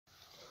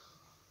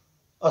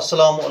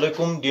Assalamu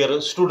alaikum, dear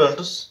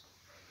students.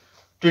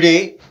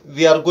 Today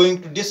we are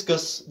going to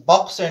discuss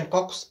Parvaiz and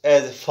Cox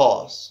as a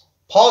farce.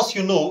 Farce,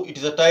 it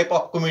is a type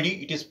of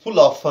comedy. It is full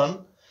of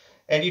fun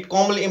and it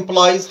commonly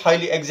implies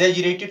highly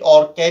exaggerated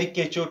or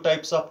caricature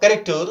types of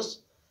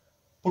characters,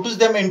 puts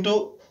them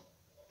into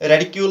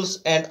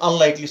ridiculous and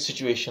unlikely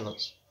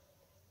situations.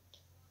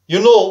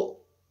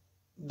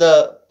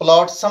 The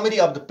plot summary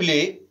of the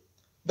play.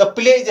 The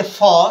play is a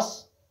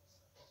farce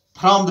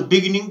from the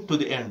beginning to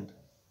the end.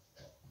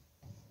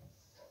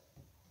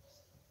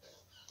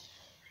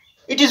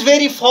 It is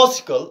very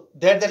farcical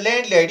that the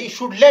landlady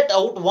should let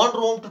out one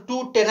room to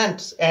two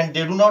tenants and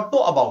they do not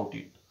know about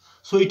it.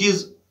 So it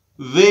is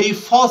very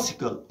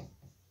farcical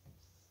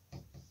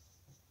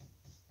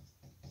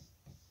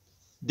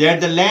that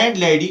the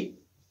landlady,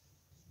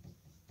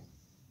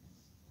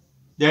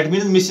 that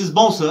means Mrs.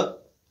 Bouncer,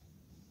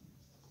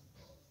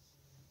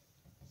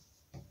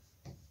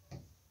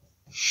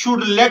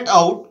 should let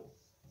out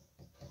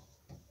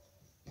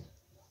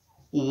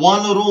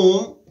one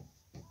room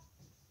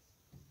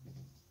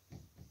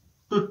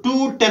to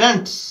two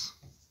tenants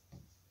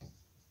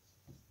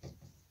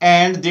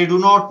and they do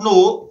not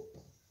know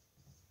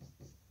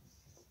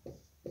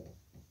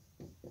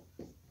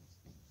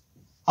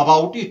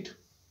about it.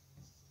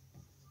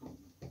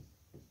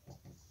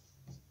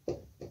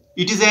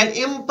 It is an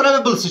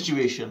improbable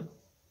situation.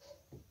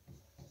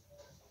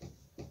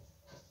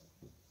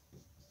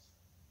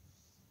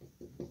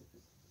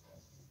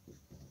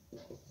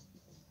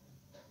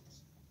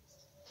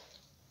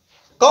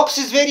 Cox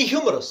is very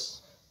humorous.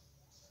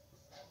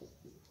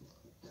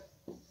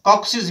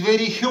 Cox is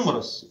very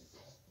humorous.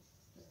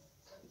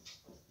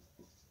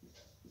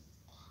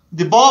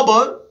 The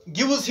barber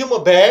gives him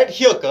a bad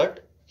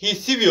haircut. He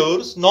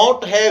swears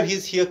not to have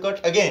his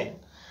haircut again.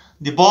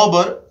 The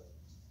barber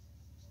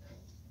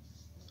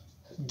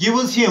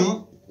gives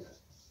him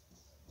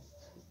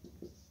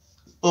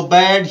a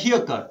bad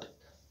haircut.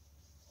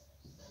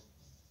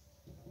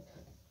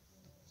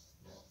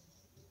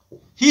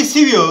 He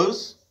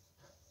swears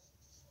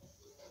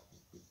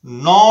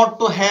not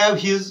to have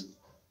his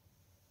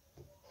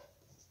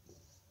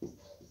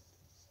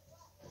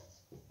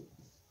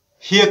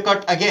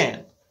haircut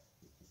again.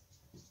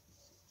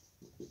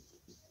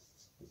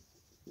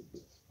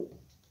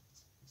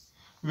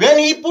 When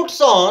he puts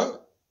on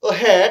a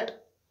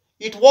hat,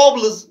 it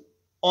wobbles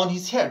on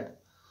his head.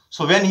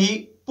 So when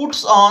he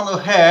puts on a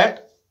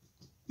hat,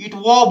 it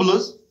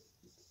wobbles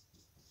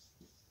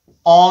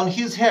on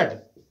his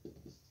head.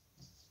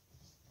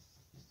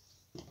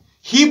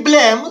 He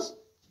blames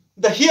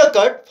the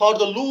haircut for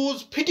the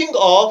loose fitting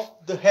of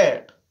the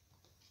hat.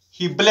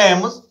 He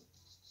blames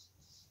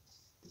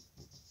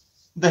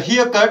the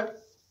haircut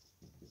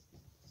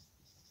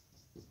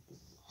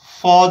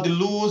for the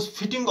loose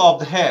fitting of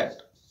the hat.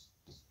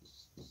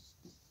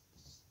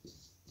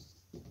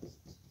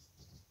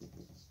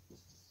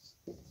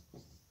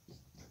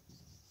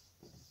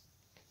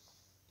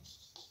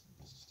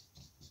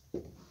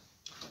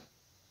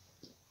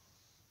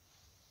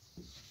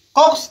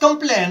 Cox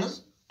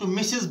complains to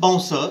Mrs.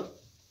 Bouncer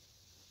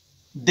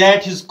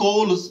that his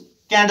coals,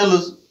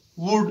 candles,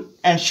 wood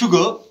and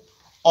sugar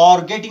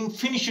are getting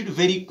finished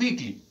very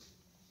quickly.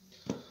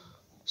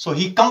 So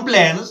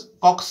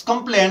Cox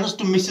complains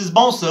to Mrs.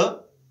 Bouncer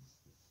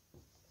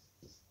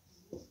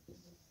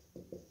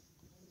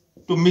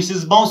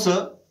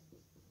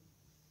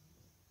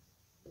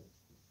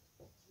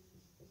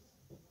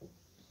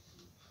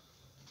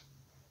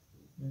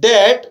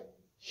that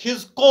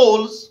his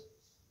coals,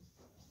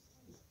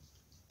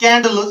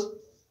 candles,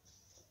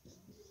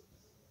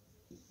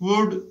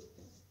 wood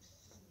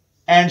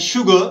and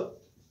sugar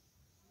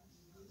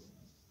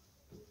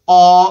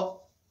are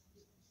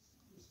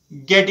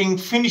getting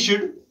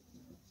finished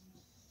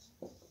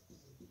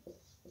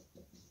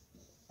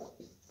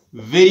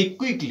very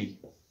quickly.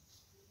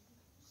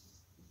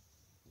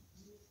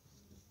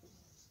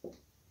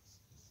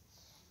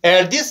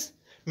 At this,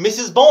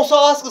 Mrs. Bouncer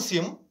asks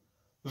him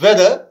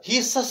whether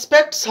he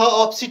suspects her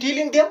of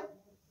stealing them.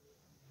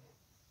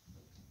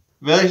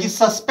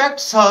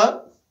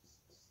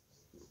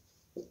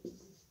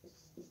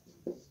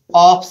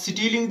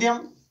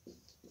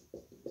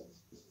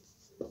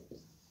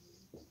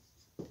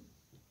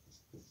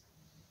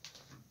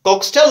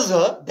 Cox tells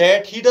her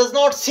that he does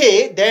not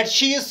say that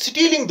she is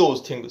stealing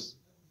those things,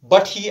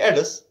 but he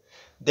adds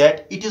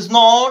that it is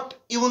not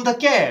even the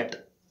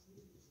cat.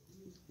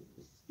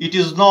 It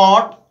is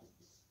not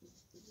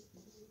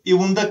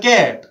even the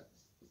cat.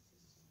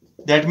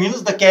 That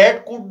means the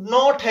cat could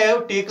not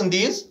have taken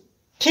these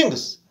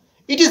things.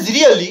 It is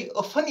really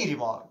a funny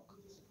remark.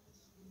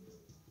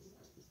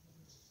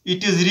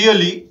 It is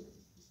really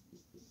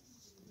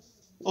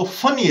a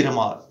funny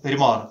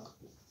remark.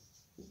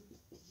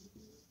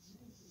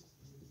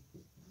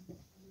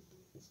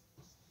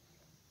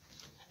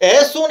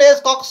 As soon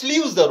as Cox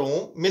leaves the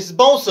room, Miss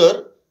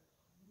Bouncer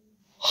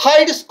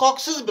hides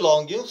Cox's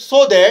belongings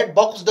so that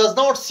Cox does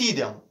not see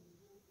them.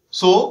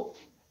 So,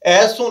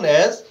 as soon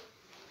as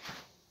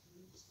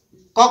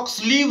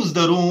Cox leaves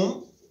the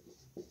room,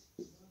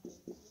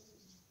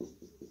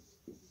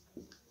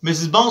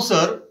 Mrs.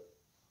 Bouncer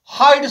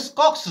hides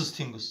Cox's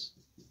things,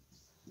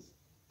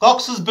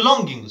 Cox's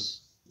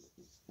belongings,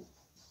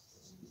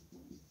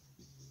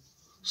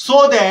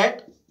 so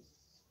that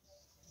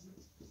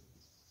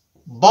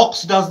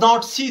Box does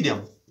not see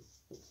them.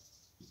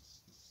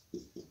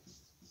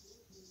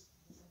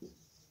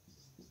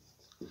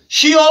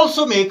 She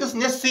also makes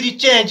necessary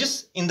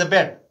changes in the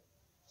bed.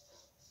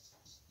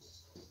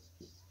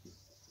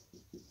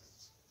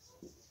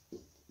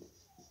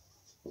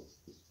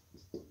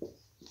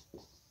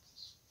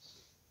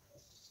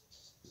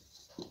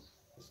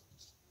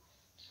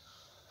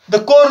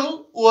 The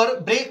quarrel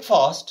over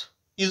breakfast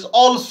is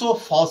also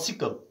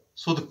farcical.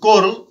 So the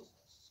quarrel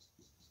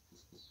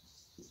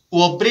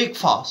over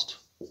breakfast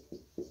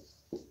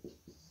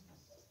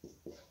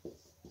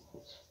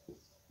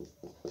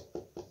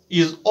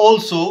is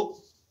also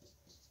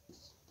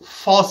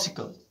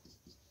farcical.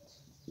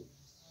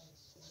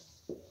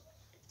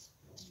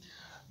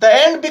 The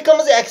end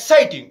becomes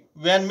exciting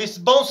when Miss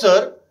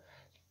Bouncer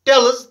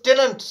tells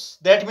tenants,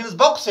 that means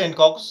Box and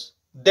Cox,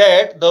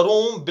 that the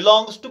room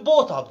belongs to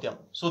both of them.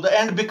 So the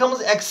end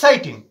becomes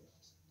exciting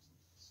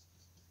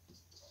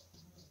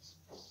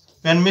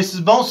when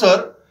Mrs.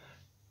 Bouncer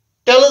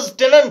tells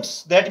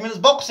tenants, that means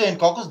Box and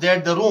Cox,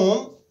 that the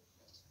room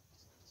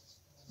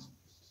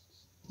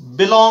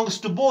belongs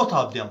to both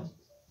of them.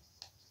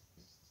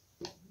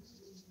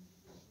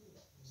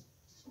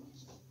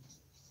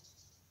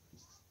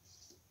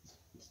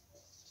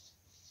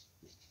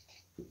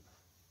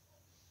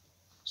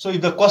 So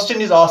if the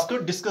question is asked,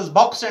 discuss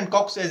Box and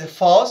Cox as a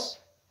farce,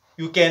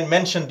 you can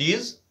mention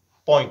these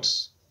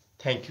points.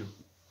 Thank you.